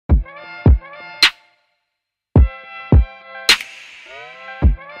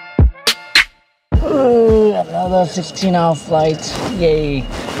Another 16-hour flight. Yay.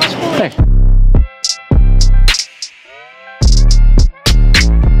 Hey.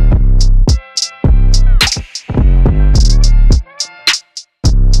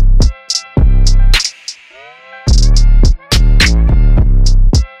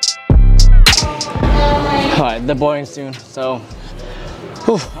 Alright, they're boarding soon, so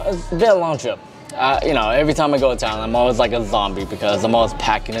it's been a long trip. You know, every time I go to town, I'm always like a zombie because I'm always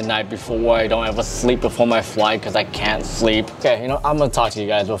packing the night before. I don't ever sleep before my flight because I can't sleep. Okay, you know, I'm gonna talk to you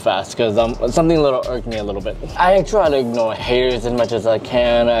guys real fast because something a little irked me a little bit. I try to ignore haters as much as I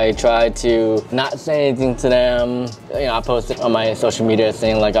can. I try to not say anything to them. You know, I posted on my social media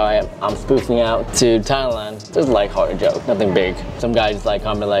saying like, alright, I'm spoofing out to Thailand. Just like hearted joke, nothing big. Some guys like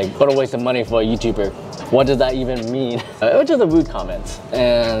comment like, what a waste of money for a YouTuber. What does that even mean? It was just a rude comment.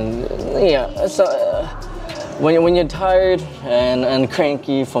 And yeah, so when you're tired and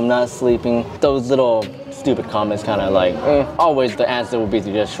cranky from not sleeping, those little stupid comments kind of like, always the answer would be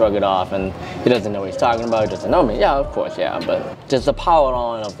to just shrug it off and he doesn't know what he's talking about, he doesn't know me. Yeah, of course, yeah, but just the power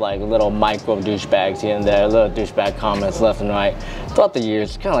on of like little micro douchebags here and there, little douchebag comments left and right throughout the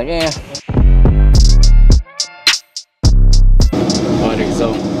years, kind of like, Alrighty,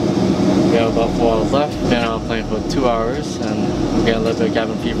 so we have about 4 hours left. Been on a plane for 2 hours and I'm getting a little bit of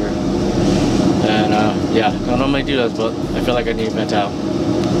cabin fever. And yeah, I don't normally do this, but I feel like I need to vent out.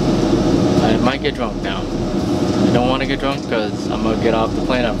 I might get drunk now. I don't want to get drunk because I'm going to get off the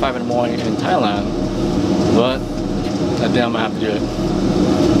plane at 5 in the morning in Thailand. But I think I'm going to have to do it.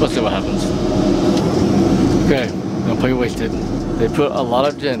 We'll see what happens. Okay, I'm pretty wasted. They put a lot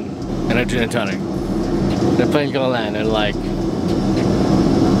of gin in a gin and tonic. The plane's going to land in like,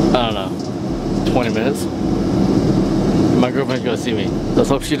 I don't know, 20 minutes. My girlfriend's gonna see me. Let's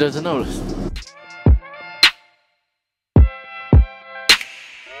hope she doesn't notice.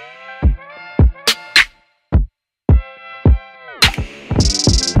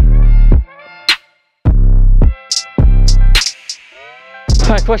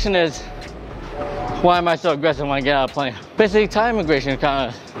 My question is, why am I so aggressive when I get out of the plane? Basically, Thai immigration kind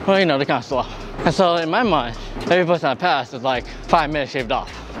of, well, you know, they're kind of slow. And so in my mind, every person I pass is like 5 minutes shaved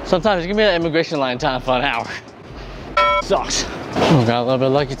off. Sometimes you can be at immigration line time for an hour. Sucks. Oh, got a little bit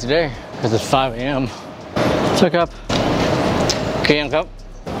lucky today because it's 5 a.m. Took up. Okay, cup.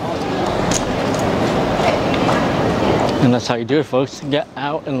 And that's how you do it, folks. Get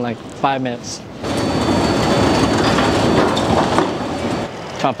out in like 5 minutes.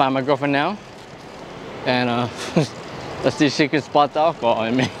 Trying to find my girlfriend now. And let's see if she can spot the alcohol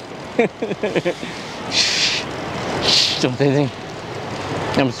in me. Don't say anything.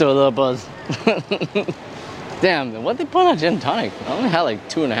 I'm still a little buzzed. Damn, what they put on gin and tonic? I only had like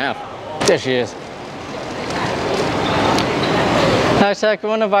 2.5. There she is. Hashtag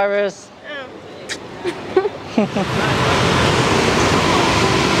coronavirus.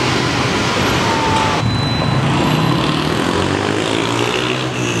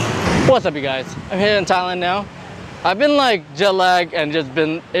 What's up, you guys? I'm here in Thailand now. I've been like jet lagged and just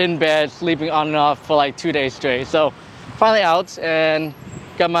been in bed sleeping on and off for like 2 days straight. So finally out and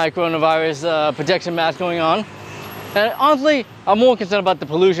got my coronavirus protection mask going on. And honestly, I'm more concerned about the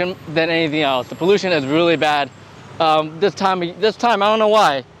pollution than anything else. The pollution is really bad. This time, I don't know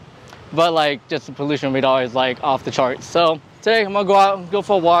why, but like just the pollution rate always like off the charts. So today I'm gonna go out and go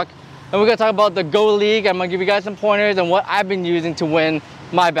for a walk and we're gonna talk about the Go League. I'm gonna give you guys some pointers and what I've been using to win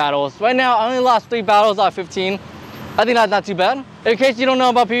my battles. Right now, I only lost 3 battles out of 15. I think that's not too bad. In case you don't know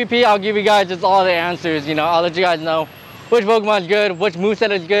about PvP, I'll give you guys just all the answers, you know, I'll let you guys know which Pokemon is good, which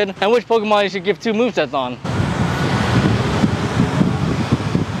moveset is good, and which Pokemon you should give 2 movesets on.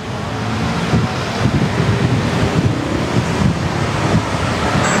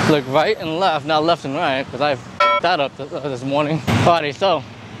 Look right and left, not left and right, because I f***ed that up this morning. Alrighty, so,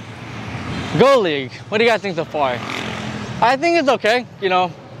 Go League, what do you guys think so far? I think it's okay, you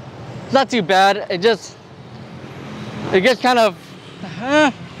know, it's not too bad. It gets kind of,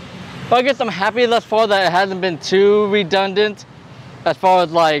 but I guess I'm happy thus far that it hasn't been too redundant as far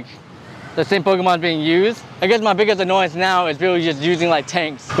as like the same Pokemon being used. I guess my biggest annoyance now is really just using like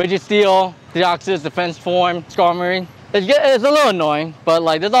tanks. Registeel, Deoxys, Defense Form, Skarmory. It's a little annoying, but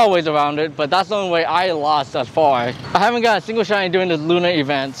like there's always around it, but that's the only way I lost thus far. I haven't got a single shiny during this Lunar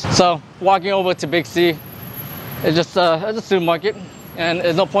event. So walking over to Big C, it's just a supermarket, and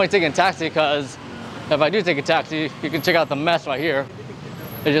there's no point taking a taxi because if I do take a taxi, you can check out the mess right here.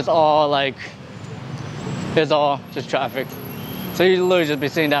 It's just all like, it's all just traffic. So you literally just be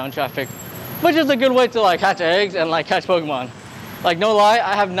sitting down in traffic, which is a good way to like hatch eggs and like catch Pokemon. Like no lie,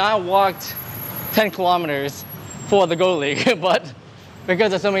 I have not walked 10 kilometers for the Go League, but because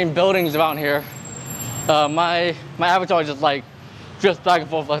there's so many buildings around here, my avatar just like drifts back and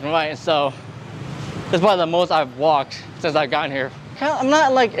forth left and right, and so it's probably the most I've walked since I've gotten here. I'm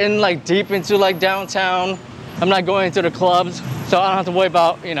not like deep into like downtown. I'm not going into the clubs, so I don't have to worry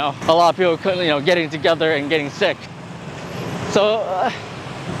about, you know, a lot of people, you know, getting together and getting sick. So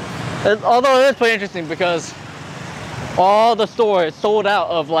although it is pretty interesting because all the stores sold out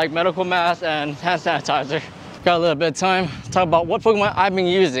of like medical masks and hand sanitizer. Got a little bit of time to talk about what Pokemon I've been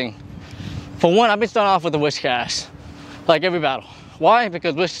using. For one, I've been starting off with the Wish Cash, like every battle. Why?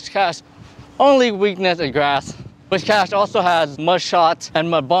 Because Wish Cash only weakness is grass. Wish Cash also has Mud Shot and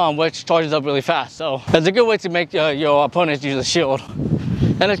Mud Bomb, which charges up really fast. So it's a good way to make your opponents use a shield.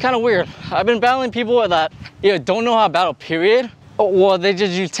 And it's kind of weird. I've been battling people that either don't know how to battle, period, or they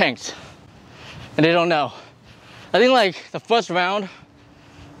just use tanks and they don't know. I think like the first round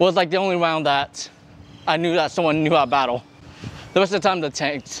was like the only round that I knew that someone knew how to battle. The rest of the time, the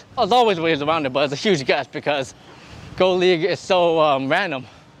tanks. There's always ways around it, but it's a huge guess because Gold League is so random.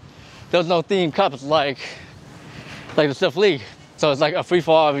 There's no theme cups like the Sith League, so it's like a free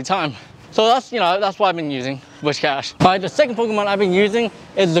for all every time. So that's, you know, that's why I've been using Wish Cash. All right, the second Pokemon I've been using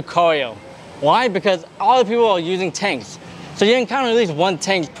is Lucario. Why? Because all the people are using tanks. So you encounter at least one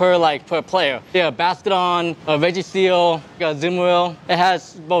tank per player. Yeah, Basketball, a Registeel, a Zumarill. It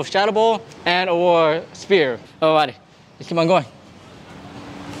has both Shadow Ball and or Spear. Alrighty, let's keep on going.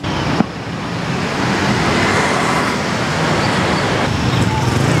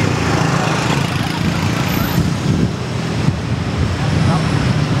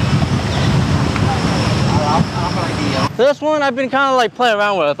 So this one I've been kind of like playing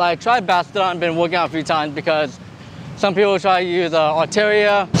around with. I tried Basketball, been working out a few times because some people try to use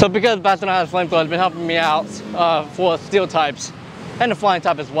Arteria. So because Basketball has Flamethrower, it's been helping me out for steel types and the flying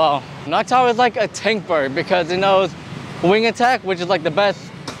type as well. Noctowl is like a tank bird because it knows wing attack, which is like the best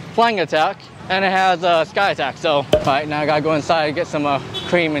flying attack, and it has sky attack. So, all right, now I gotta go inside and get some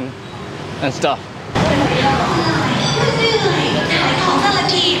cream and stuff.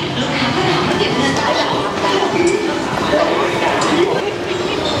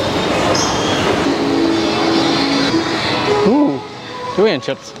 Ooh, durian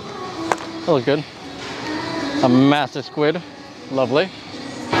chips. That looks good. A massive squid. Lovely.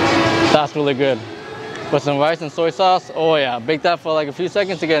 That's really good. With some rice and soy sauce. Oh yeah, bake that for like a few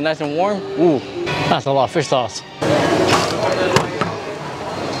seconds to get it nice and warm. Ooh, that's a lot of fish sauce.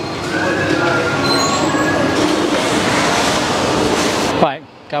 Right,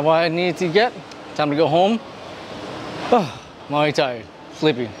 got what I need to get. Time to go home. Oh, I'm already tired,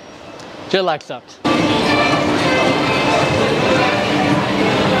 sleepy. Jet lag sucks.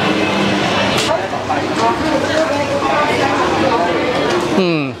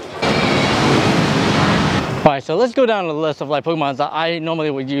 Alright, so let's go down the list of like Pokemon that I normally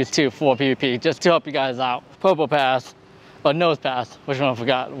would use too for PvP, just to help you guys out. Purple Pass, or Nose Pass, which one I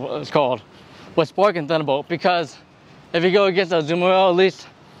forgot what it's called, with Spark and Thunderbolt, because if you go against a Zumarill, at least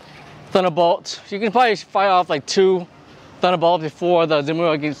Thunderbolt, you can probably fire off like 2 Thunderbolts before the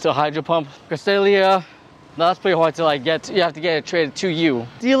Zumarill gets to Hydro Pump. Cresselia, that's pretty hard to like get. You have to get it traded to you.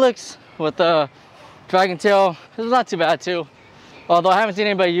 Steelix with the Dragon Tail, this is not too bad too, although I haven't seen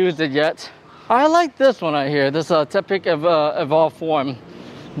anybody use it yet. I like this one right here, this Tepic Evolved Form,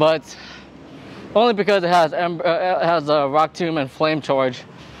 but only because it has Rock Tomb and Flame Charge,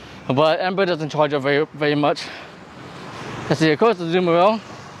 but Ember doesn't charge up very much. Let's see, of course the Zumarill.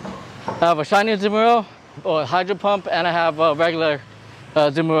 I have a shiny Zumarill, or Hydro Pump, and I have a regular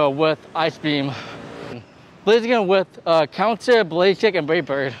Zumarill with Ice Beam. Blaziken with Counter, Blaze Kick, and Brave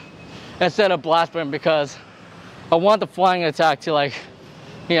Bird instead of Blast Burn because I want the flying attack to like,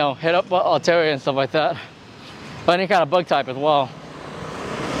 you know, hit up Altaria and stuff like that. Or any kind of bug type as well.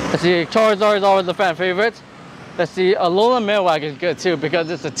 Let's see, Charizard is always a fan favorite. Let's see, Alolan Marowak is good too because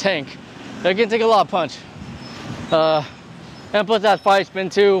it's a tank. It can take a lot of punch. And plus it has Fire Spin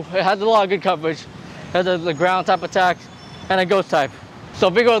too. It has a lot of good coverage. It has the ground type attack and a ghost type. So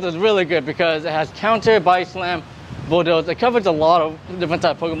Vigoroth is really good because it has Counter, Body Slam, Bulldoze. It covers a lot of different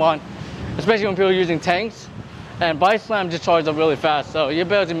type of Pokemon, especially when people are using tanks. And Body Slam just charges up really fast, so you're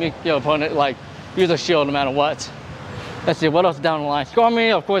able to make your opponent like use a shield no matter what. Let's see, what else down the line?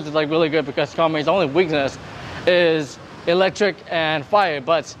 Skarmory, of course, is like really good because Skarmory's only weakness is electric and fire.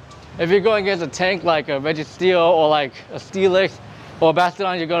 But if you're going against a tank like a Registeel or like a Steelix or a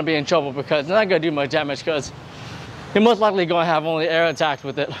Basketball, you're going to be in trouble because it's not going to do much damage because you're most likely going to have only air attacks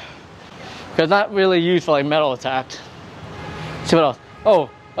with it. Because it's not really used for like metal attacks. Let's see what else? Oh,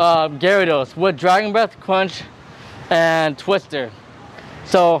 Gyarados with Dragon Breath, Crunch, and Twister.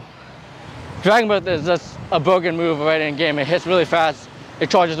 So Dragon Breath is just a broken move right in game. It hits really fast, it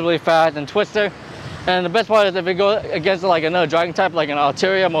charges really fast, and Twister And the best part is if it goes against like another dragon type, like an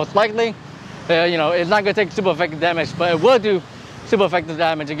Altaria, most likely, you know, it's not gonna take super effective damage, but it will do super effective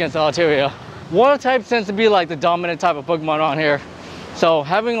damage against Altaria. Water type tends to be like the dominant type of Pokemon on here. So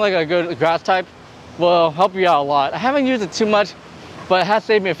having like a good grass type will help you out a lot. I haven't used it too much, but it has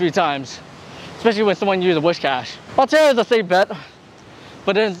saved me a few times, especially when someone uses a Wish Cash. Altaria is a safe bet,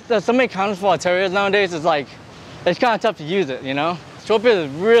 but there's so many counters for Altarias nowadays, it's like, it's kind of tough to use it, you know? Tropius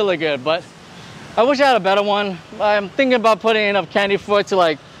is really good, but I wish I had a better one. I'm thinking about putting enough candy for it to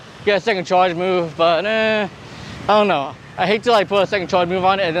like get a second charge move, but I don't know. I hate to like put a second charge move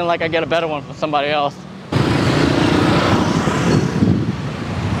on it and then like I get a better one from somebody else.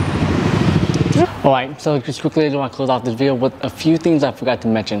 Alright, so just quickly I just want to close off this video with a few things I forgot to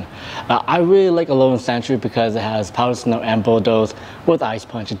mention. I really like Alolan Sentry because it has Powder Snow and Bulldoze with Ice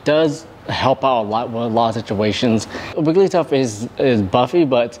Punch. It does help out a lot with a lot of situations. Wigglytuff is buffy,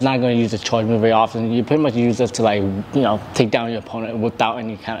 but it's not going to use its charge move very often. You pretty much use this to like, you know, take down your opponent without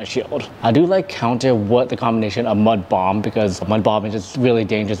any kind of shield. I do like counter with the combination of Mud Bomb because Mud Bomb is just really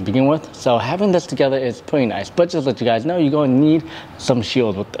dangerous to begin with. So having this together is pretty nice. But just to let you guys know, you're going to need some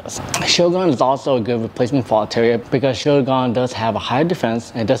shield with this. Shogun is also a good replacement for Altaria because Shogun does have a higher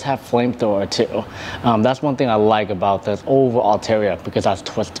defense and it does have Flamethrower too. That's one thing I like about this over Altaria because that's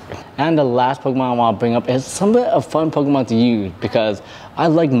Twister. And the last Pokemon I want to bring up is somewhat a fun Pokemon to use because I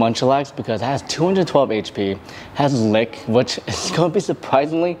like Munchlax because it has 212 HP, has Lick, which is going to be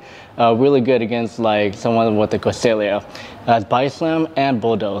surprisingly really good against like someone with the Cresselia. Has Body Slam and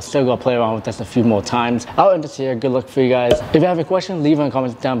Bulldoze. Still gonna play around with this a few more times. I'll end this here. Good luck for you guys. If you have any questions, leave them in the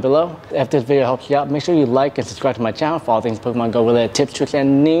comments down below. If this video helps you out, make sure you like and subscribe to my channel for all things Pokemon Go related tips, tricks,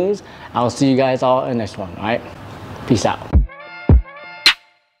 and news. I will see you guys all in the next one. Alright? Peace out.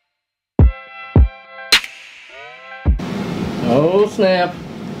 Oh snap.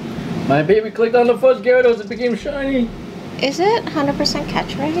 My baby clicked on the first Gyarados, it became shiny. Is it 100%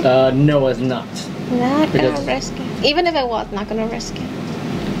 catch rate? No, it's not. Not gonna risk it. Even if it was, not gonna risk it.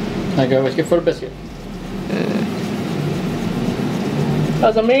 Not gonna risk it for the biscuit.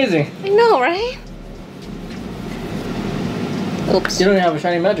 That's amazing. I know, right? Oops. You don't even have a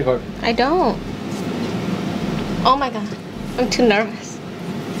shiny Magikarp. I don't. Oh my god. I'm too nervous.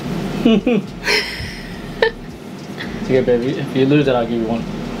 It's okay, baby. If you lose it, I'll give you one.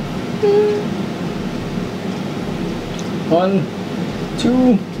 1,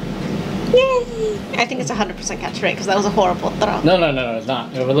 2. Yay! I think it's 100% catch rate because that was a horrible throw. No, it's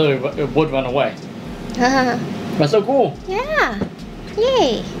not. It would run away. That's so cool. Yeah.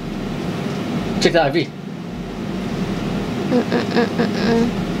 Yay. Check the IV.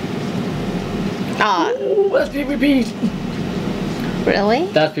 Ooh, that's PvP. Really?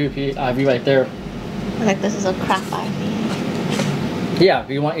 That's PvP IV right there. Like this is a crap IV. Yeah, if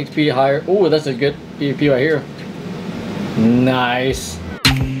you want HP higher. Ooh, that's a good PvP right here. Nice.